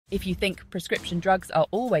If you think prescription drugs are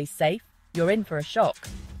always safe, you're in for a shock.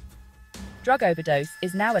 Drug overdose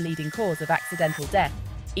is now a leading cause of accidental death,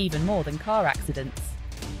 even more than car accidents.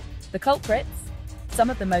 The culprits? Some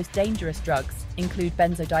of the most dangerous drugs include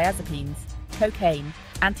benzodiazepines, cocaine,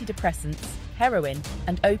 antidepressants, heroin,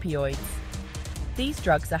 and opioids. These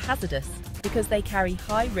drugs are hazardous because they carry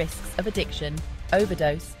high risks of addiction,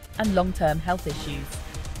 overdose, and long-term health issues.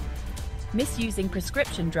 Misusing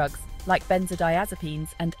prescription drugs like benzodiazepines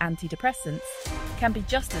and antidepressants can be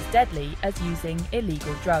just as deadly as using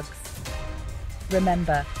illegal drugs.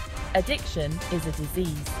 Remember, addiction is a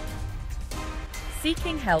disease.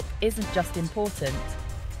 Seeking help isn't just important,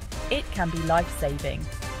 it can be life-saving.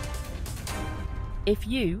 If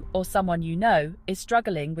you or someone you know is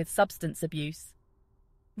struggling with substance abuse,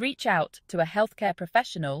 reach out to a healthcare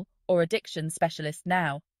professional or addiction specialist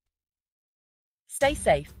now. Stay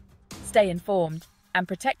safe, stay informed, and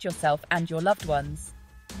protect yourself and your loved ones.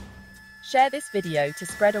 Share this video to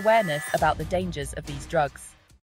spread awareness about the dangers of these drugs.